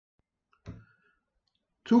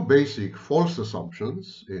two basic false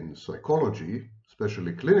assumptions in psychology,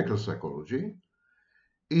 especially clinical psychology,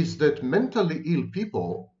 is that mentally ill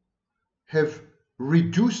people have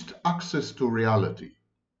reduced access to reality.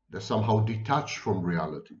 They're somehow detached from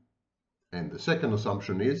reality. And the second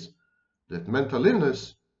assumption is that mental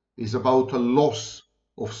illness is about a loss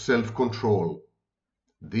of self-control.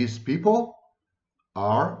 These people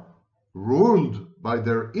are ruled by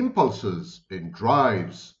their impulses and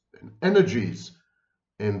drives and energies,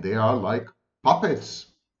 and they are like puppets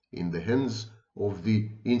in the hands of the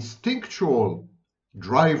instinctual,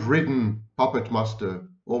 drive-ridden puppet master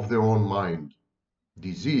of their own mind,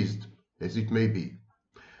 diseased as it may be.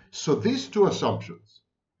 So these two assumptions,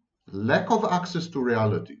 lack of access to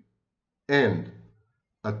reality and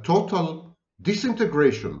a total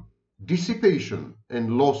disintegration, dissipation,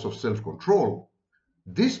 and loss of self-control,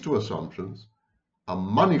 these two assumptions are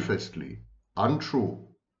manifestly untrue.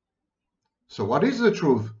 So what is the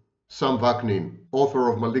truth? Sam Vaknin,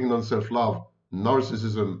 author of Malignant Self-Love,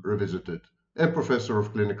 Narcissism Revisited, and professor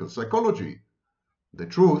of clinical psychology. The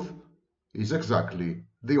truth is exactly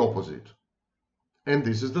the opposite. And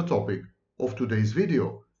this is the topic of today's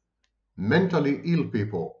video. Mentally ill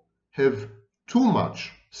people have too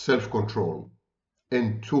much self-control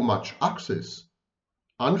and too much access,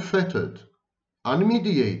 unfettered,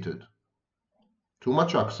 unmediated, too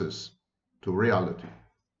much access to reality.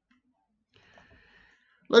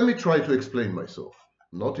 Let me try to explain myself.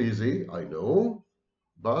 Not easy, I know,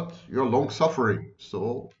 but you're long-suffering,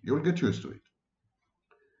 so you'll get used to it.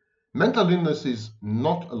 Mental illness is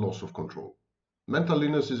not a loss of control. Mental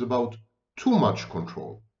illness is about too much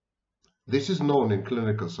control. This is known in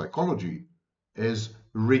clinical psychology as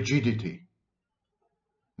rigidity.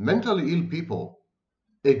 Mentally ill people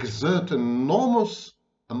exert enormous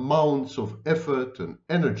amounts of effort and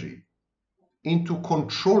energy into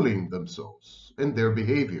controlling themselves and their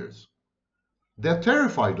behaviors. They're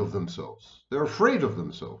terrified of themselves. They're afraid of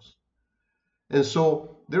themselves. And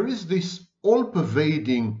so there is this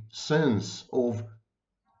all-pervading sense of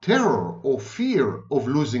terror or fear of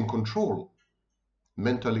losing control.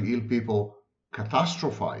 Mentally ill people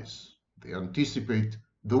catastrophize. They anticipate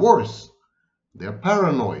the worst. They're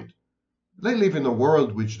paranoid. They live in a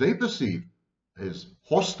world which they perceive as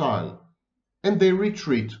hostile, and they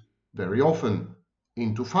retreat very often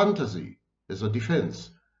into fantasy as a defense.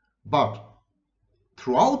 But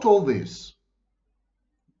throughout all this,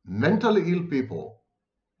 mentally ill people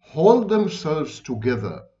hold themselves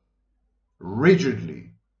together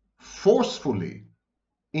rigidly, forcefully,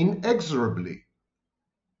 inexorably,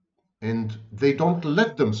 and they don't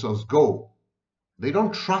let themselves go. They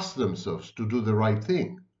don't trust themselves to do the right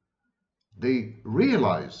thing. They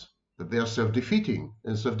realize that they are self-defeating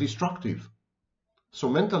and self-destructive. So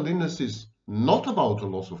mental illness is not about a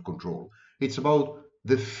loss of control. It's about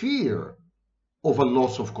the fear of a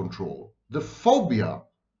loss of control, the phobia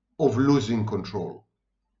of losing control.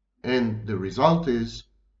 And the result is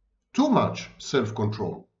too much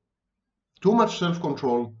self-control. Too much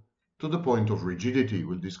self-control to the point of rigidity.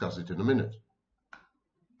 We'll discuss it in a minute.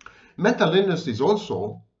 Mental illness is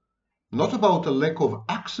also not about a lack of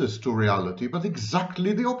access to reality, but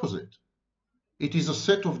exactly the opposite. It is a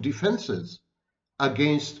set of defenses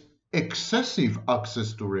against excessive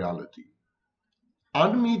access to reality,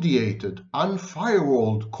 unmediated,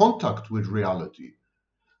 unfirewalled contact with reality.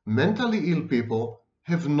 Mentally ill people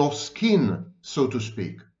have no skin, so to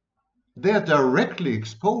speak. They are directly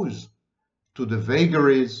exposed to the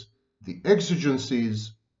vagaries, the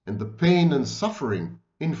exigencies, and the pain and suffering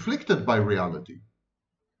inflicted by reality.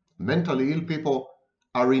 Mentally ill people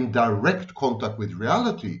are in direct contact with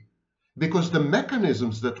reality because the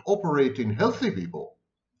mechanisms that operate in healthy people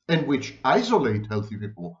and which isolate healthy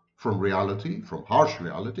people from reality, from harsh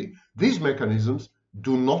reality, these mechanisms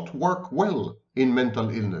do not work well in mental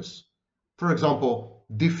illness. For example,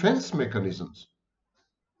 defense mechanisms,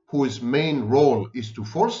 whose main role is to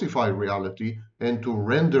falsify reality and to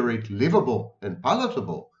render it livable and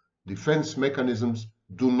palatable, defense mechanisms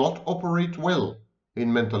do not operate well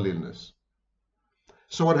in mental illness.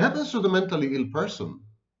 So what happens to the mentally ill person?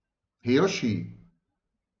 He or she,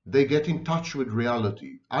 they get in touch with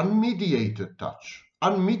reality, unmediated touch,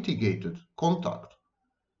 unmitigated contact,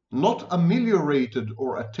 not ameliorated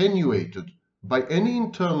or attenuated by any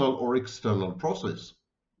internal or external process.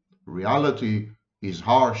 Reality is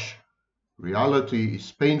harsh, reality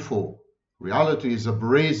is painful, reality is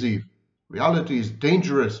abrasive, reality is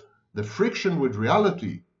dangerous. The friction with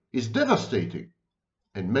reality is devastating,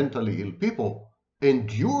 and mentally ill people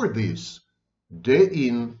endure this day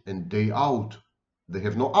in and day out. They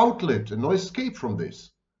have no outlet and no escape from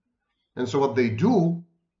this. And so what they do,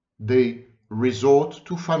 they resort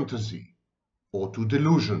to fantasy or to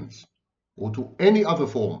delusions or to any other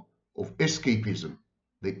form of escapism.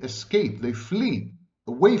 They escape, they flee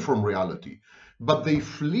away from reality. But they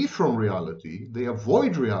flee from reality, they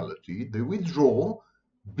avoid reality, they withdraw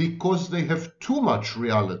because they have too much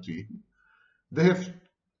reality. They have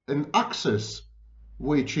an access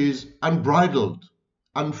which is unbridled,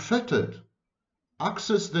 unfettered,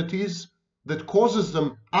 access that causes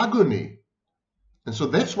them agony. And so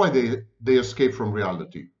that's why they escape from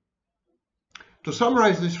reality. To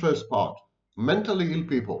summarize this first part, mentally ill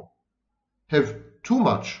people have too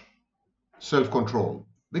much self-control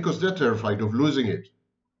because they're terrified of losing it.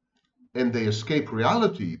 And they escape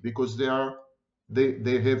reality because they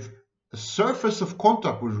have a surface of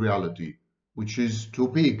contact with reality which is too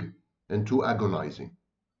big and too agonizing.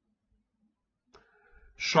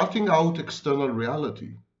 Shutting out external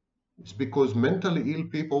reality is because mentally ill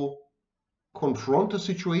people confront a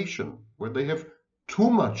situation where they have too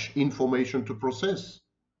much information to process,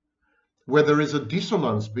 where there is a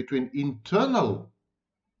dissonance between internal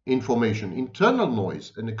information, internal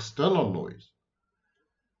noise, and external noise,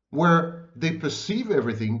 where they perceive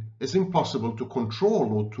everything as impossible to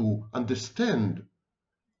control or to understand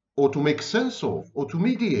or to make sense of or to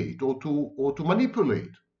mediate or to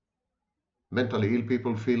manipulate. Mentally ill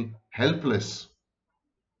people feel helpless,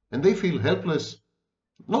 and they feel helpless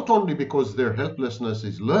not only because their helplessness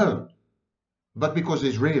is learned, but because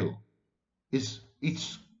it's real. It's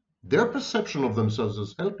their perception of themselves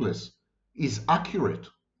as helpless is accurate.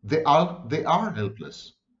 They are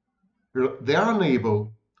helpless. They are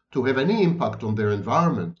unable to have any impact on their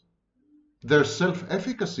environment. Their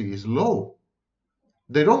self-efficacy is low.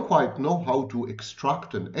 They don't quite know how to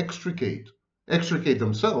extract and extricate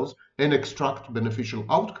themselves and extract beneficial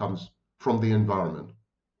outcomes from the environment.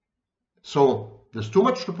 So there's too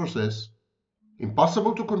much to process,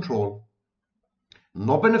 impossible to control,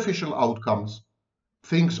 no beneficial outcomes,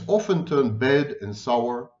 things often turn bad and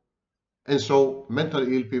sour, and so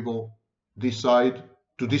mentally ill people decide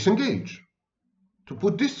to disengage, to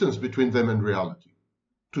put distance between them and reality,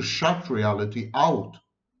 to shut reality out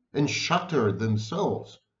and shatter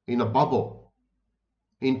themselves in a bubble.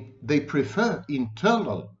 They prefer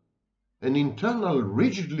an internal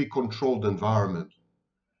rigidly controlled environment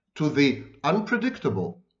to the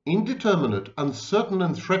unpredictable, indeterminate, uncertain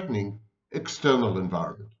and threatening external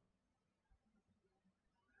environment.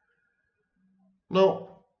 Now,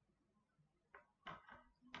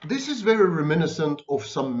 this is very reminiscent of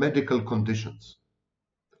some medical conditions.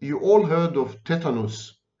 You all heard of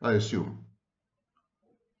tetanus, I assume.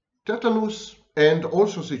 Tetanus and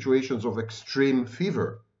also situations of extreme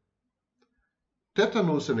fever.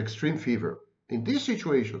 Tetanus and extreme fever. In these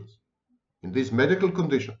situations, in these medical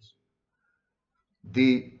conditions,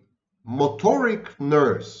 the motoric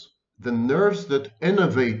nerves, the nerves that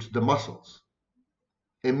innervate the muscles,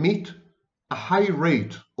 emit a high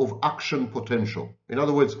rate of action potential. In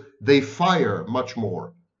other words, they fire much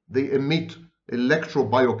more. They emit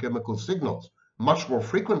electrobiochemical signals much more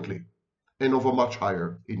frequently and of a much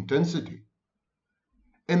higher intensity.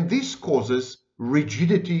 And this causes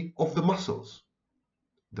rigidity of the muscles.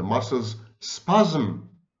 The muscles spasm,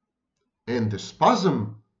 and the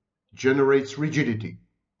spasm generates rigidity.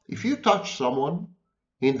 If you touch someone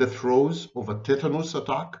in the throes of a tetanus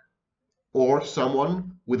attack or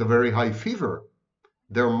someone with a very high fever,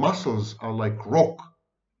 their muscles are like rock.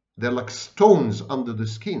 They're like stones under the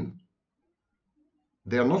skin.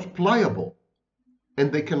 They are not pliable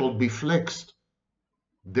and they cannot be flexed.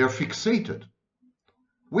 They're fixated.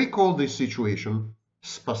 We call this situation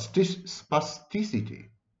spasticity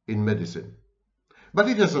in medicine, but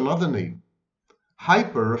it has another name,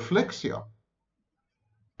 hyperreflexia.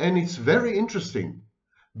 And it's very interesting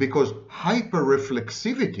because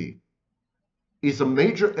hyperreflexivity is a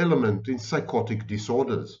major element in psychotic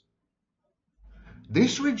disorders.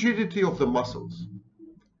 This rigidity of the muscles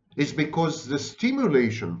is because the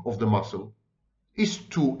stimulation of the muscle is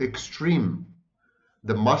too extreme.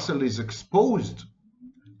 The muscle is exposed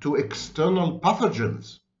to external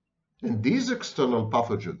pathogens, and these external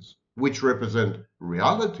pathogens, which represent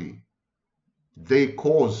reality, they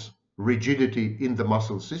cause rigidity in the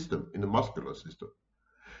muscle system, in the muscular system.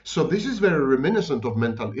 So this is very reminiscent of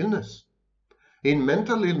mental illness. In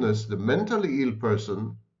mental illness, the mentally ill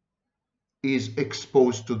person is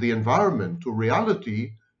exposed to the environment, to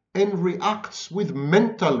reality, and reacts with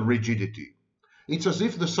mental rigidity. It's as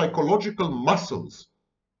if the psychological muscles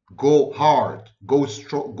go hard, go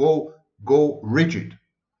strong, go rigid.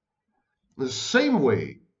 The same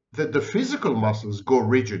way that the physical muscles go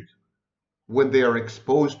rigid when they are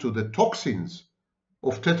exposed to the toxins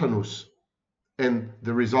of tetanus and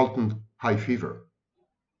the resultant high fever.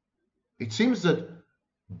 It seems that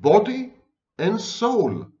body and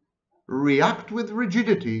soul react with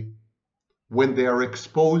rigidity when they are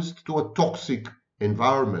exposed to a toxic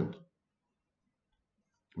environment.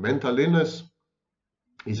 Mental illness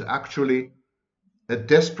is actually a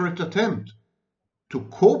desperate attempt to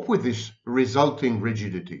cope with this resulting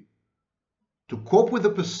rigidity, to cope with the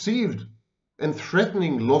perceived and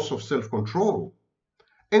threatening loss of self-control,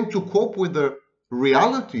 and to cope with the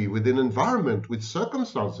reality, with an environment, with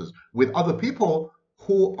circumstances, with other people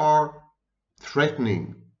who are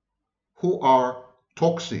threatening, who are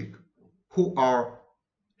toxic, who are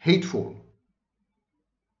hateful.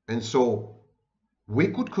 And so we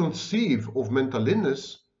could conceive of mental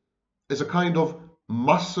illness as a kind of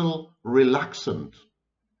muscle relaxant,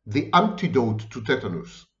 the antidote to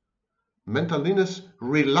tetanus. Mental illness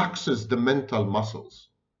relaxes the mental muscles.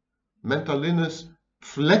 Mental illness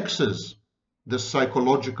flexes the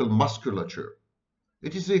psychological musculature.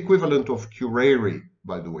 It is the equivalent of curare,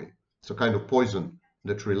 by the way. It's a kind of poison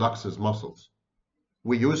that relaxes muscles.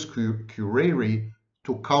 We use curare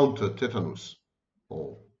to counter tetanus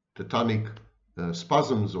or tetanic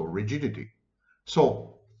spasms or rigidity.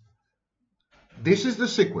 So this is the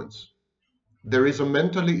sequence. There is a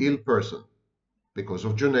mentally ill person because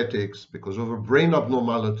of genetics, because of a brain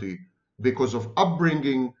abnormality, because of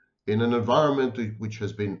upbringing in an environment which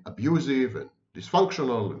has been abusive and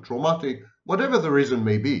dysfunctional and traumatic, whatever the reason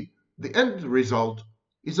may be. The end result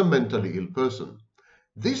is a mentally ill person.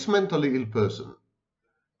 This mentally ill person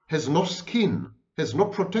has no skin, has no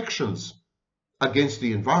protections against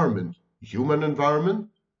the environment, human environment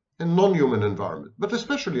and non-human environment, but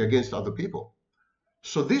especially against other people.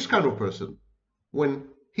 So this kind of person, when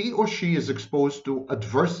he or she is exposed to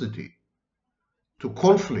adversity, to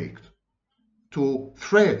conflict, to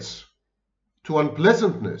threats, to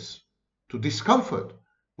unpleasantness, to discomfort,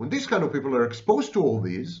 when these kind of people are exposed to all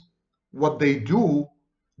these, what they do,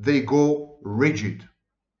 they go rigid.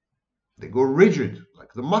 They go rigid,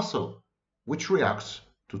 like the muscle, which reacts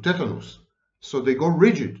to tetanus. So they go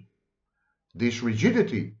rigid. This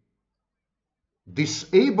rigidity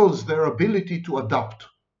disables their ability to adapt.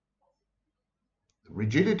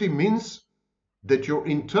 Rigidity means that your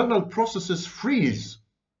internal processes freeze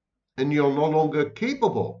and you're no longer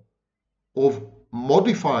capable of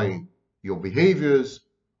modifying your behaviors,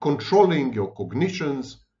 controlling your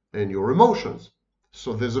cognitions and your emotions.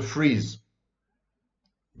 So there's a freeze.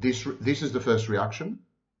 This is the first reaction.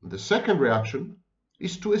 The second reaction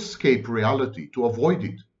is to escape reality, to avoid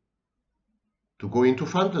it, to go into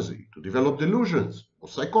fantasy, to develop delusions or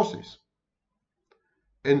psychosis.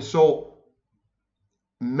 And so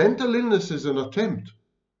mental illness is an attempt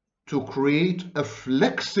to create a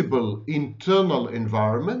flexible internal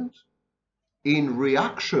environment in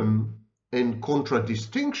reaction and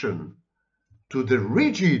contradistinction to the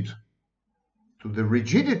rigidity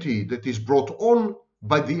that is brought on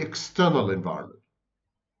by the external environment.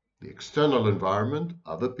 The external environment,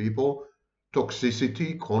 other people,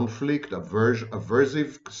 toxicity, conflict,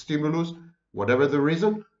 aversive stimulus, whatever the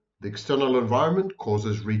reason, the external environment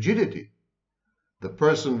causes rigidity. The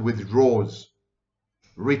person withdraws,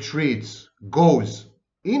 retreats, goes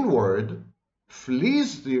inward,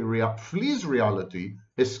 flees reality,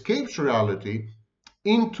 escapes reality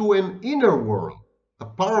into an inner world, a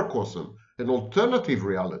paracosm, an alternative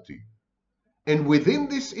reality. And within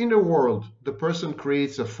this inner world, the person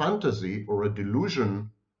creates a fantasy or a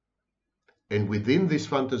delusion. And within this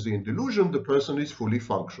fantasy and delusion, the person is fully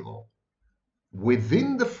functional.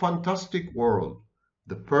 Within the fantastic world,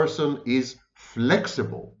 the person is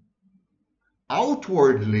flexible.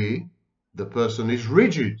 Outwardly, the person is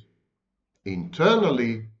rigid.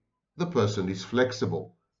 Internally, the person is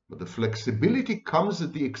flexible. But the flexibility comes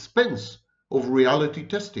at the expense of reality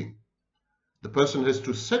testing. The person has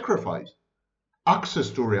to sacrifice access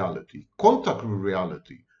to reality, contact with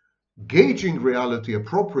reality, gauging reality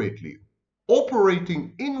appropriately,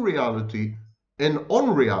 operating in reality and on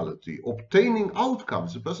reality, obtaining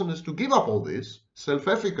outcomes. The person has to give up all this,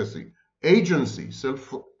 self-efficacy, agency,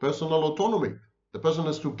 personal autonomy. The person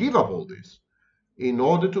has to give up all this in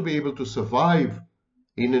order to be able to survive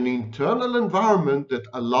in an internal environment that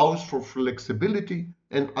allows for flexibility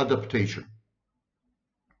and adaptation.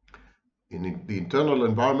 The internal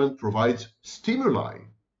environment provides stimuli,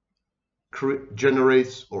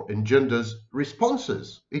 generates or engenders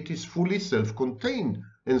responses. It is fully self-contained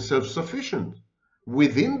and self-sufficient.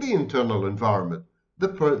 Within the internal environment,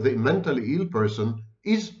 the mentally ill person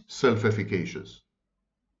is self-efficacious,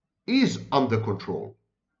 is under control,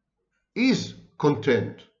 is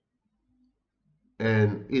content,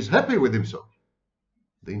 and is happy with himself.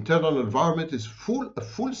 The internal environment is a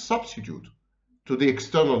full substitute to the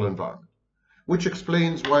external environment, which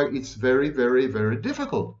explains why it's very, very, very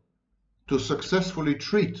difficult to successfully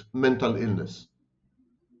treat mental illness.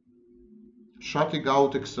 Shutting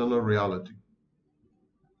out external reality.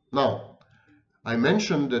 Now, I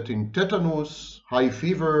mentioned that in tetanus, high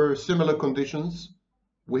fever, similar conditions,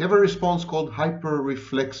 we have a response called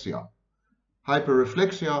hyperreflexia.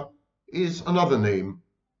 Hyperreflexia is another name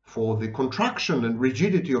for the contraction and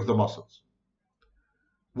rigidity of the muscles.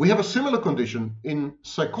 We have a similar condition in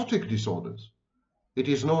psychotic disorders. It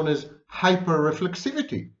is known as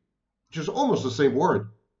hyperreflexivity, which is almost the same word.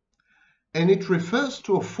 And it refers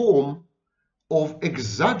to a form of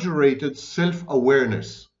exaggerated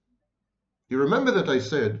self-awareness. You remember that I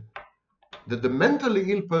said that the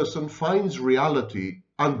mentally ill person finds reality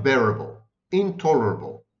unbearable,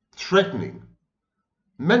 intolerable, threatening,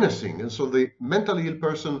 menacing, and so the mentally ill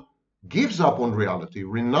person gives up on reality,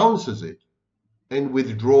 renounces it, and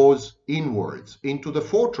withdraws inwards into the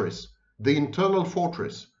fortress, the internal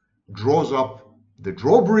fortress, draws up the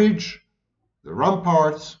drawbridge, the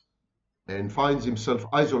ramparts, and finds himself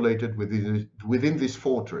isolated within this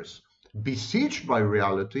fortress, besieged by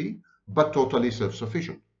reality, but totally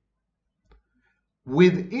self-sufficient.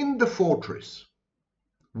 Within the fortress,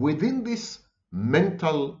 within this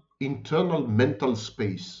internal mental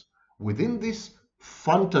space, within this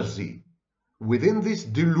fantasy, within this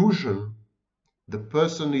delusion, the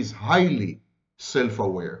person is highly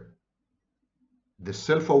self-aware. The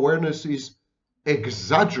self-awareness is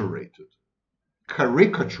exaggerated,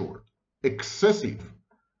 caricatured, excessive.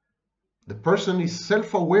 The person is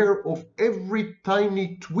self-aware of every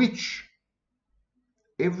tiny twitch,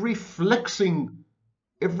 every flexing,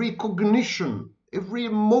 every cognition, every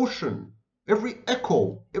emotion, every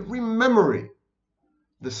echo, every memory.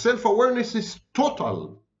 The self-awareness is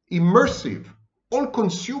total, immersive,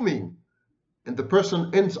 all-consuming, and the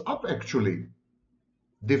person ends up actually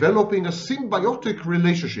developing a symbiotic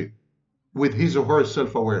relationship with his or her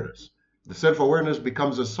self-awareness. The self-awareness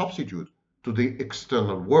becomes a substitute to the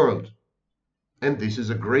external world. And this is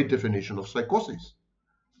a great definition of psychosis.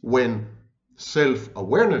 When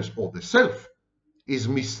self-awareness, or the self, is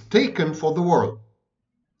mistaken for the world.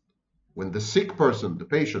 When the sick person, the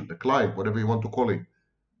patient, the client, whatever you want to call it,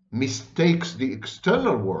 mistakes the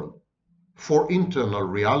external world for internal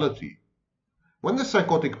reality. When the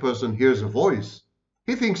psychotic person hears a voice,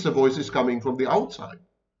 he thinks the voice is coming from the outside.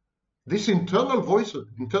 This internal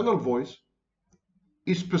voice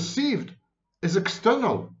is perceived as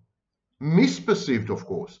external, misperceived, of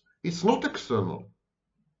course. It's not external.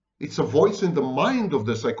 It's a voice in the mind of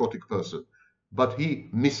the psychotic person, but he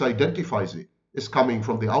misidentifies it as coming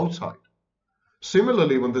from the outside.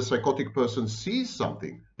 Similarly, when the psychotic person sees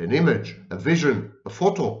something, an image, a vision, a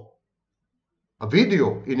photo, a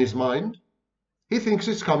video in his mind, he thinks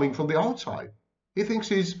it's coming from the outside. He thinks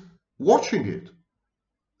he's watching it.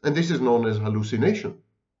 And this is known as hallucination.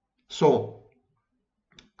 So,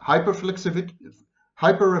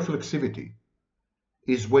 hyperreflexivity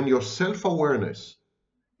is when your self-awareness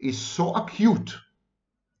is so acute,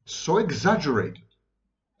 so exaggerated,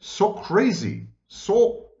 so crazy,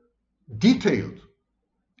 so detailed,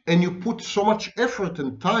 and you put so much effort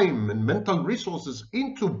and time and mental resources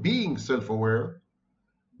into being self-aware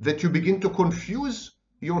that you begin to confuse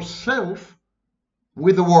yourself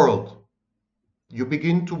with the world. You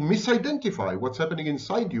begin to misidentify what's happening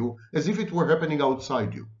inside you as if it were happening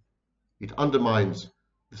outside you. It undermines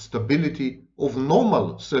the stability of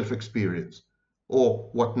normal self-experience, or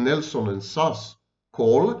what Nelson and Sass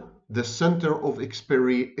call the center of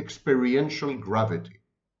experiential gravity.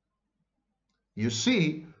 You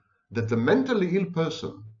see that the mentally ill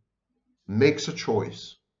person makes a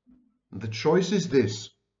choice. The choice is this: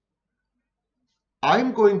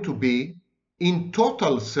 I'm going to be in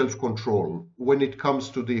total self-control when it comes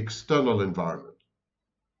to the external environment.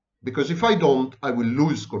 Because if I don't, I will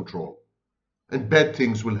lose control and bad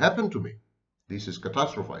things will happen to me. This is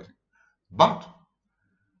catastrophizing. But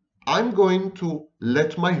I'm going to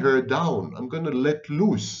let my hair down. I'm going to let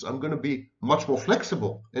loose. I'm going to be much more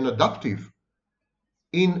flexible and adaptive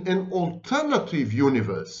in an alternative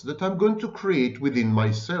universe that I'm going to create within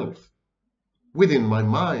myself, within my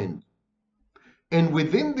mind. And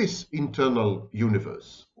within this internal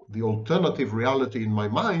universe, the alternative reality in my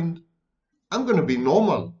mind, I'm going to be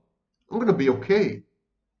normal. I'm going to be okay.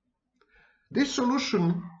 This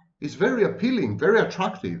solution is very appealing, very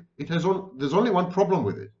attractive. There's only one problem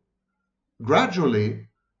with it. Gradually,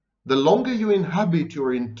 the longer you inhabit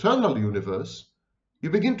your internal universe, you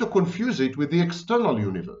begin to confuse it with the external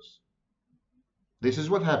universe. This is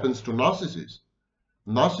what happens to narcissists.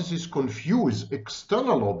 narcissists confuse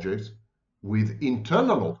external objects with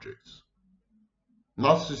internal objects.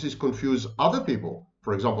 Narcissists confuse other people,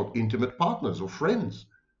 for example, intimate partners or friends.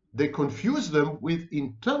 They confuse them with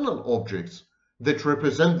internal objects that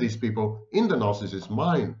represent these people in the narcissist's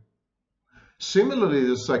mind. Similarly,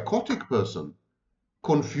 the psychotic person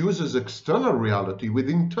confuses external reality with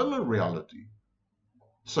internal reality.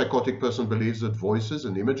 Psychotic person believes that voices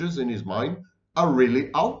and images in his mind are really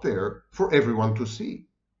out there for everyone to see.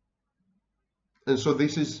 And so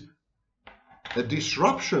this is a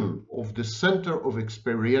disruption of the center of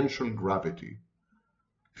experiential gravity.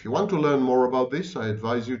 If you want to learn more about this, I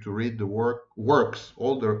advise you to read the works,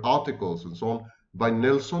 all their articles and so on, by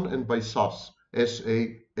Nelson and by Sass,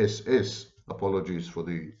 S-A-S-S. Apologies for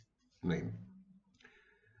the name.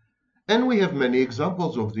 And we have many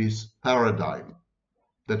examples of this paradigm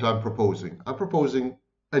that I'm proposing. I'm proposing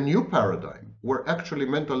a new paradigm where actually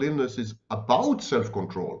mental illness is about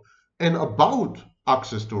self-control and about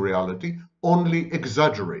access to reality, only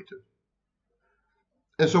exaggerated.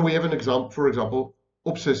 And so we have an example, for example,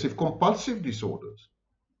 obsessive-compulsive disorders.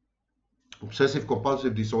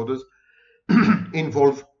 Obsessive-compulsive disorders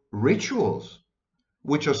involve rituals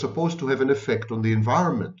which are supposed to have an effect on the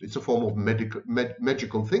environment. It's a form of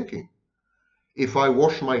magical thinking. If I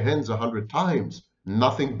wash my hands 100 times,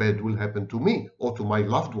 nothing bad will happen to me or to my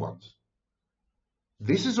loved ones.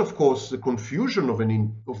 This is, of course, the confusion of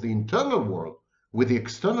the internal world with the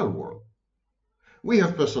external world. We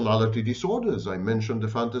have personality disorders. I mentioned the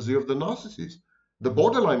fantasy of the narcissist. The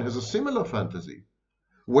borderline has a similar fantasy,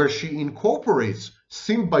 where she incorporates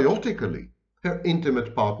symbiotically her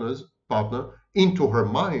intimate partner into her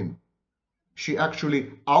mind. She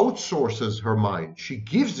actually outsources her mind. She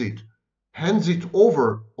gives it, hands it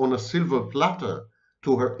over on a silver platter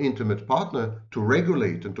to her intimate partner to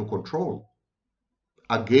regulate and to control.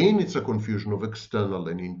 Again, it's a confusion of external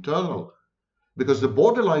and internal, because the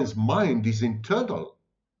borderline's mind is internal.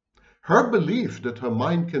 Her belief that her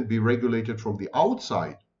mind can be regulated from the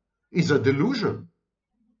outside is a delusion.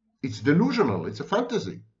 It's delusional, it's a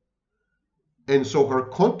fantasy. And so her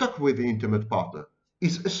contact with the intimate partner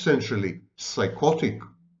is essentially psychotic.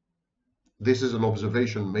 This is an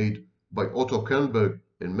observation made by Otto Kernberg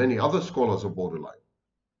and many other scholars of borderline.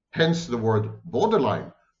 Hence the word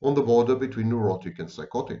borderline, on the border between neurotic and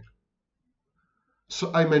psychotic.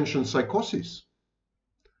 So I mentioned psychosis.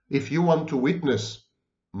 If you want to witness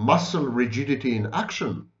muscle rigidity in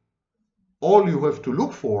action, all you have to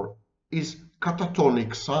look for is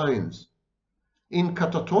catatonic signs. In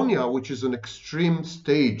catatonia, which is an extreme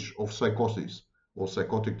stage of psychosis or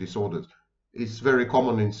psychotic disorders, it's very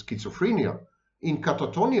common in schizophrenia. In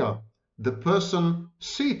catatonia, the person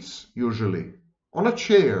sits usually on a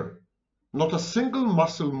chair, not a single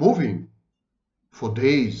muscle moving for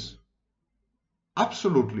days.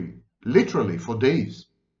 Absolutely, literally for days.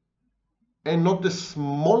 And not the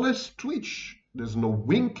smallest twitch. There's no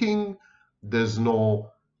winking,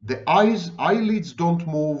 the eyelids don't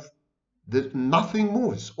move, nothing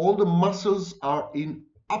moves. All the muscles are in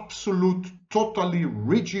absolute, totally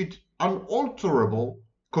rigid, unalterable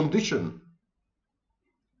condition.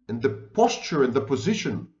 And the posture and the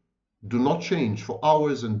position do not change for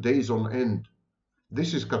hours and days on end.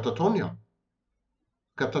 This is catatonia.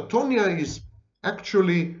 Catatonia is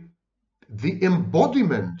actually the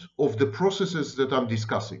embodiment of the processes that I'm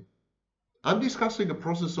discussing. I'm discussing a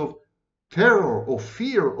process of terror or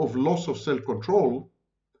fear of loss of self-control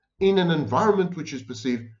in an environment which is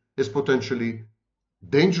perceived as potentially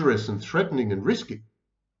dangerous and threatening and risky.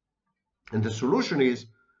 And the solution is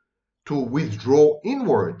to withdraw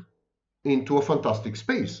inward into a fantastic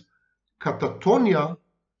space. Catatonia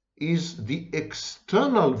is the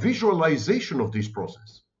external visualization of this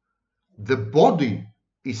process. The body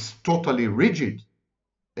is totally rigid,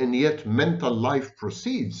 and yet mental life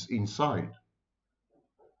proceeds inside.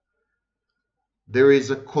 There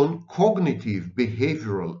is a cognitive,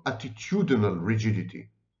 behavioral, attitudinal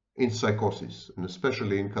rigidity in psychosis, and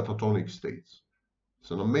especially in catatonic states.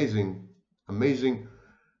 It's an amazing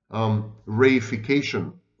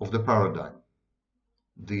reification of the paradigm.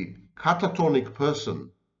 The catatonic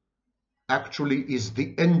person actually is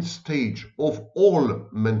the end stage of all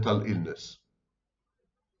mental illness.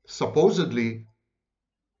 Supposedly,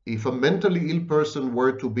 if a mentally ill person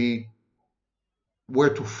were to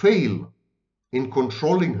fail in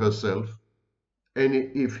controlling herself, and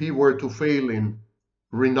if he were to fail in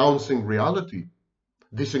renouncing reality,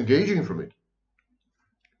 disengaging from it,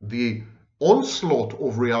 the onslaught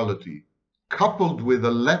of reality coupled with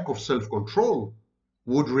a lack of self-control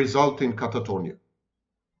would result in catatonia.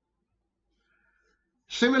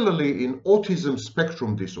 Similarly, in autism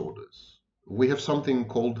spectrum disorders, we have something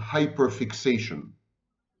called hyperfixation,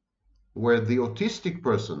 where the autistic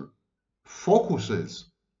person focuses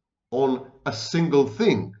on a single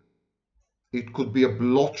thing. It could be a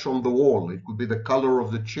blotch on the wall, it could be the color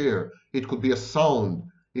of the chair, it could be a sound,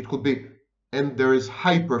 it could be, and there is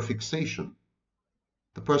hyperfixation.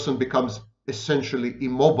 The person becomes essentially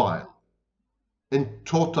immobile and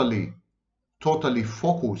totally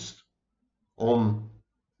focused on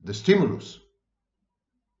the stimulus.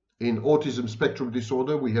 In autism spectrum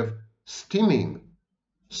disorder, we have stimming,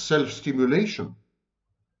 self-stimulation.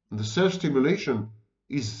 And the self-stimulation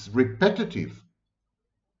is repetitive,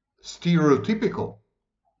 stereotypical.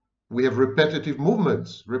 We have repetitive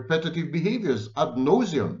movements, repetitive behaviors, ad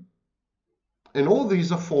nauseum. And all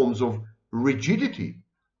these are forms of rigidity,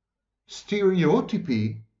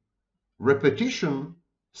 stereotypy, repetition,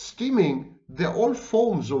 stimming. They're all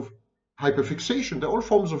forms of hyperfixation. They're all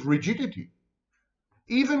forms of rigidity.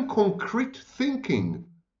 Even concrete thinking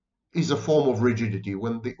is a form of rigidity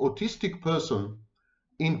when the autistic person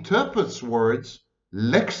interprets words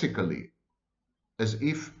lexically, as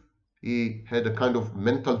if he had a kind of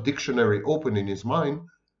mental dictionary open in his mind,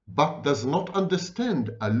 but does not understand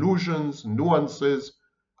allusions, nuances,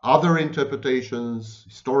 other interpretations,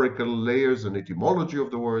 historical layers and etymology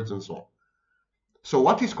of the words, and so on. So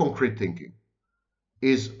what is concrete thinking?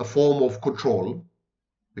 Is a form of control,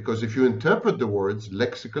 because if you interpret the words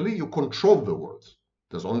lexically, you control the words.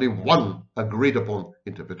 There's only one agreed upon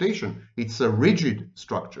interpretation. It's a rigid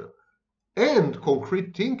structure. And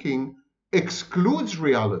concrete thinking excludes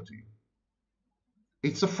reality.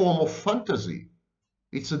 It's a form of fantasy.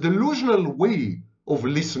 It's a delusional way of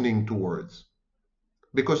listening to words,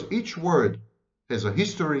 because each word has a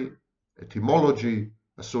history, etymology,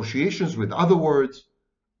 associations with other words.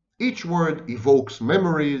 Each word evokes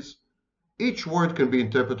memories. Each word can be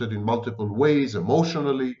interpreted in multiple ways,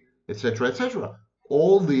 emotionally, etc., etc.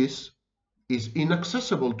 All this is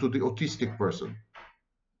inaccessible to the autistic person.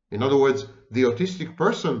 In other words, the autistic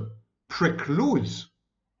person precludes,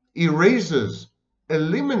 erases,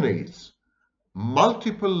 eliminates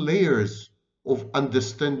multiple layers of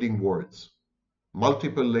understanding words,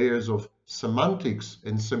 multiple layers of semantics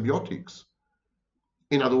and semiotics.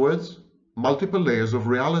 In other words, multiple layers of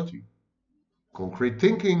reality. Concrete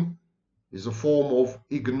thinking is a form of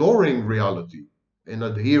ignoring reality and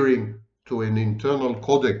adhering to an internal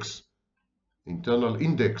codex, internal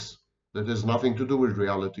index that has nothing to do with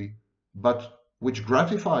reality, but which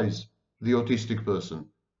gratifies the autistic person,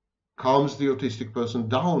 calms the autistic person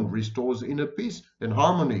down, restores inner peace and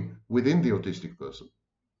harmony within the autistic person.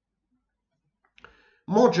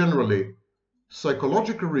 More generally,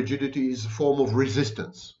 psychological rigidity is a form of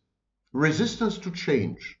resistance, resistance to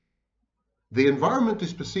change. The environment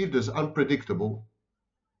is perceived as unpredictable,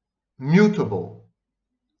 mutable,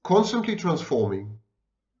 constantly transforming,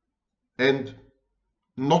 and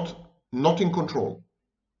not in control.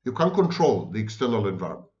 You can't control the external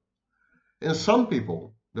environment. And some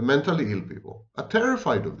people, the mentally ill people, are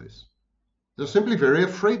terrified of this. They're simply very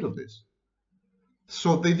afraid of this.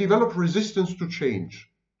 So they develop resistance to change.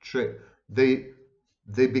 They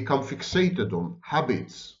become fixated on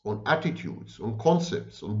habits, on attitudes, on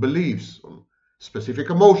concepts, on beliefs, on specific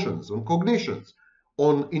emotions, on cognitions,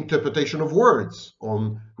 on interpretation of words,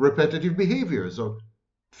 on repetitive behaviors. Or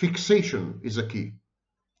fixation is a key.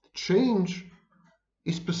 Change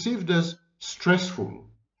is perceived as stressful,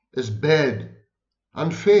 as bad,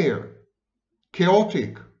 unfair,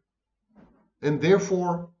 chaotic, and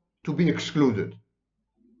therefore to be excluded.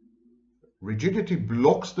 Rigidity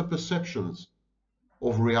blocks the perception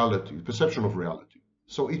of reality.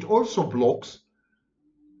 So it also blocks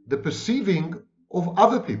the perceiving of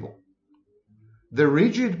other people. The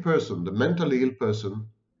rigid person, the mentally ill person,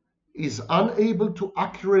 is unable to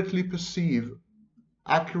accurately perceive,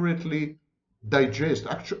 accurately digest,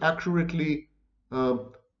 accurately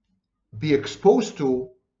be exposed to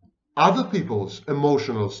other people's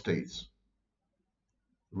emotional states.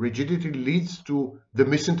 Rigidity leads to the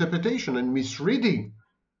misinterpretation and misreading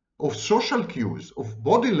of social cues, of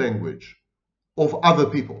body language, of other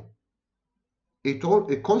people.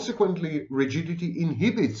 Consequently, rigidity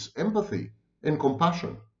inhibits empathy and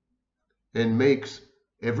compassion and makes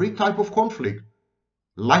every type of conflict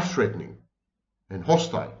life-threatening and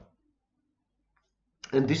hostile.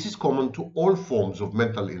 And this is common to all forms of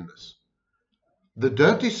mental illness. The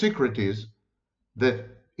dirty secret is that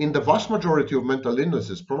in the vast majority of mental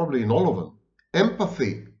illnesses, probably in all of them,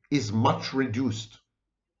 empathy is much reduced.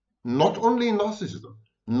 Not only in narcissism,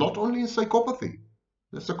 not only in psychopathy.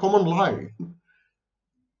 That's a common lie.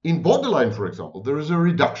 In borderline, for example, there is a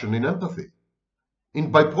reduction in empathy.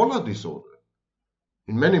 In bipolar disorder,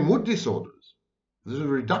 In many mood disorders, there's a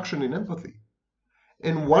reduction in empathy.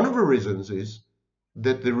 And one of the reasons is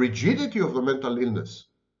that the rigidity of the mental illness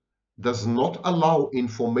does not allow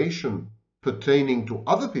information pertaining to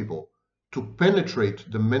other people to penetrate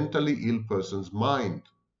the mentally ill person's mind.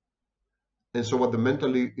 And so what the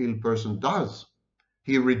mentally ill person does,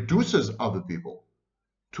 he reduces other people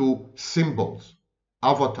to symbols,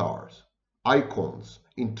 avatars, icons,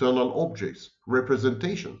 internal objects,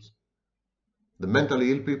 representations. The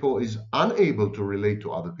mentally ill people is unable to relate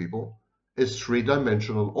to other people as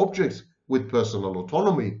three-dimensional objects with personal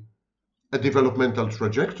autonomy, a developmental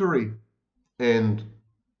trajectory, and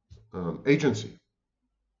agency.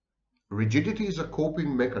 Rigidity is a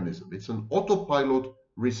coping mechanism. It's an autopilot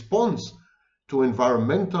response to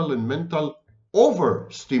environmental and mental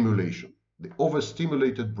overstimulation. The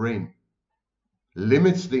overstimulated brain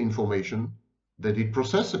limits the information that it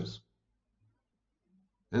processes.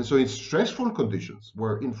 And so in stressful conditions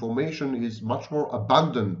where information is much more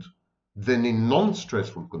abundant than in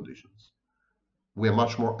non-stressful conditions, we are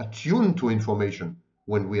much more attuned to information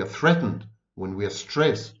when we are threatened, when we are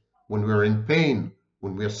stressed, when we are in pain,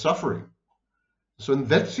 when we are suffering. So in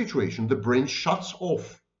that situation, the brain shuts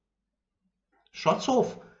off,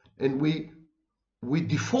 and we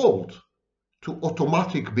default to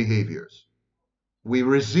automatic behaviors. We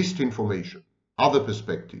resist information, other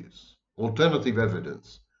perspectives, alternative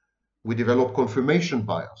evidence. We develop confirmation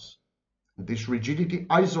bias. This rigidity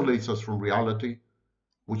isolates us from reality,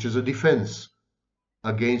 which is a defense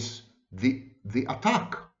against the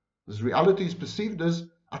attack. This reality is perceived as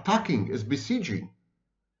attacking, as besieging.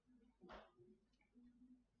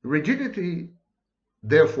 Rigidity,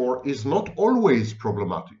 therefore, is not always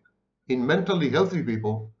problematic. In mentally healthy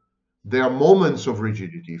people, there are moments of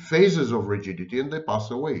rigidity, phases of rigidity, and they pass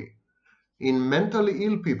away. In mentally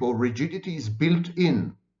ill people, rigidity is built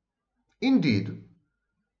in. Indeed,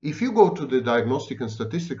 if you go to the Diagnostic and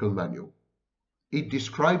Statistical Manual, it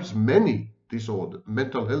describes many disorders,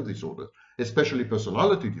 mental health disorders, especially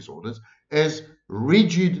personality disorders, as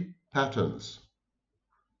rigid patterns.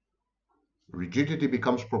 Rigidity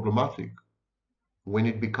becomes problematic when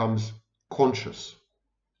it becomes conscious,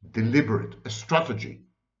 deliberate, a strategy.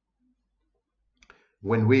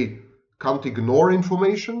 When we can't ignore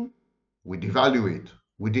information, we devalue it,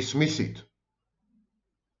 we dismiss it,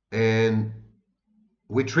 and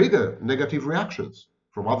we trigger negative reactions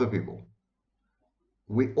from other people.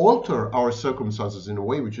 We alter our circumstances in a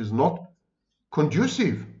way which is not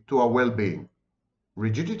conducive to our well-being.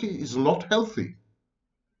 Rigidity is not healthy.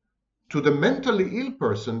 To the mentally ill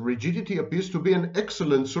person, rigidity appears to be an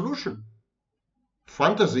excellent solution.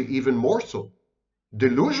 Fantasy, even more so.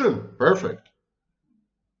 Delusion, perfect.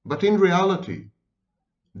 But in reality,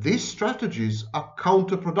 these strategies are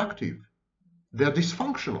counterproductive. They're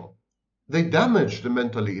dysfunctional. They damage the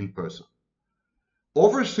mentally ill person.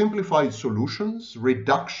 Oversimplified solutions,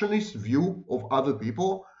 reductionist view of other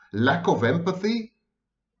people, lack of empathy,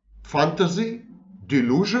 fantasy,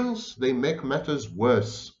 delusions, they make matters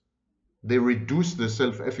worse. They reduce the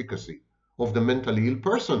self-efficacy of the mentally ill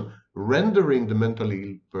person, rendering the mentally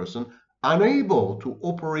ill person unable to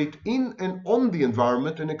operate in and on the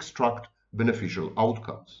environment and extract beneficial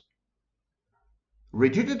outcomes.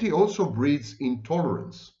 Rigidity also breeds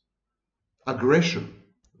intolerance, aggression.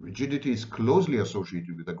 Rigidity is closely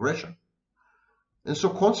associated with aggression. And so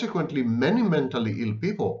consequently, many mentally ill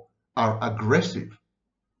people are aggressive.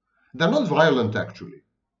 They're not violent, actually.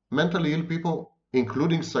 Mentally ill people,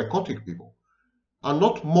 including psychotic people, are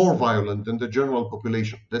not more violent than the general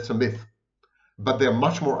population. That's a myth. But they're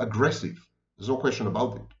much more aggressive. There's no question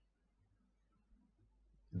about it.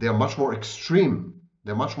 They're much more extreme.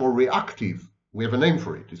 They're much more reactive. We have a name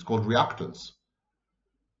for it. It's called reactance.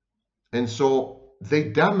 And so they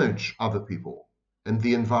damage other people and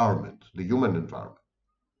the environment, the human environment.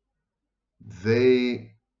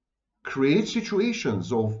 They create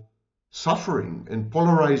situations of suffering and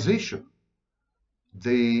polarization.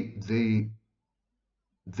 They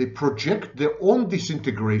project their own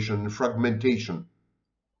disintegration and fragmentation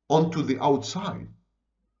onto the outside.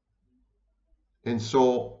 And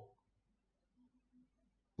so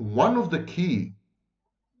one of the key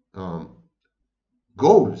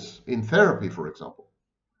goals in therapy, for example,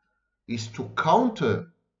 is to counter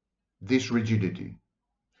this rigidity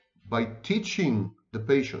by teaching the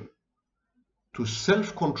patient to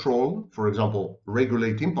self-control, for example,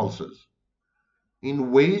 regulate impulses,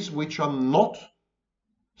 in ways which are not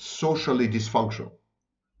socially dysfunctional.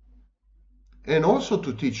 And also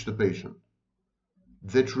to teach the patient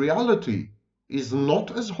that reality is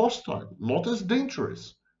not as hostile, not as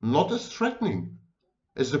dangerous, not as threatening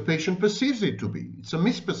as the patient perceives it to be. It's a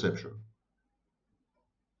misperception.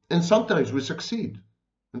 And sometimes we succeed,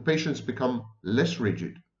 and patients become less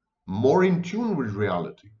rigid, more in tune with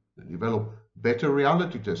reality. They develop better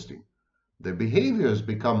reality testing. Their behaviors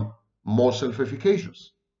become more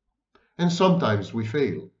self-efficacious. And sometimes we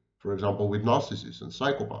fail. For example, with narcissists and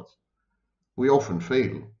psychopaths, we often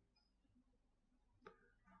fail.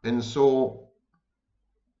 And so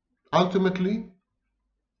ultimately,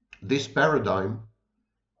 this paradigm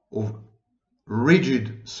of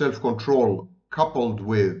rigid self-control coupled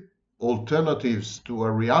with alternatives to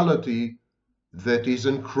a reality that is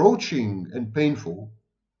encroaching and painful,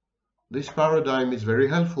 this paradigm is very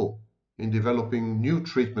helpful in developing new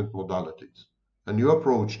treatment modalities, a new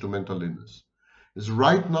approach to mental illness. Is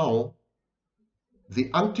right now, the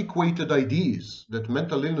antiquated ideas that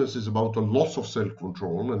mental illness is about a loss of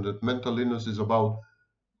self-control and that mental illness is about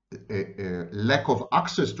a lack of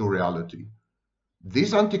access to reality,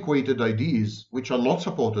 these antiquated ideas, which are not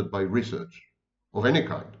supported by research of any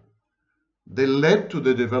kind, they led to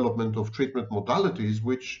the development of treatment modalities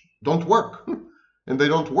which don't work. And they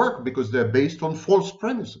don't work because they're based on false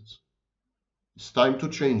premises. It's time to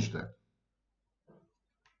change that.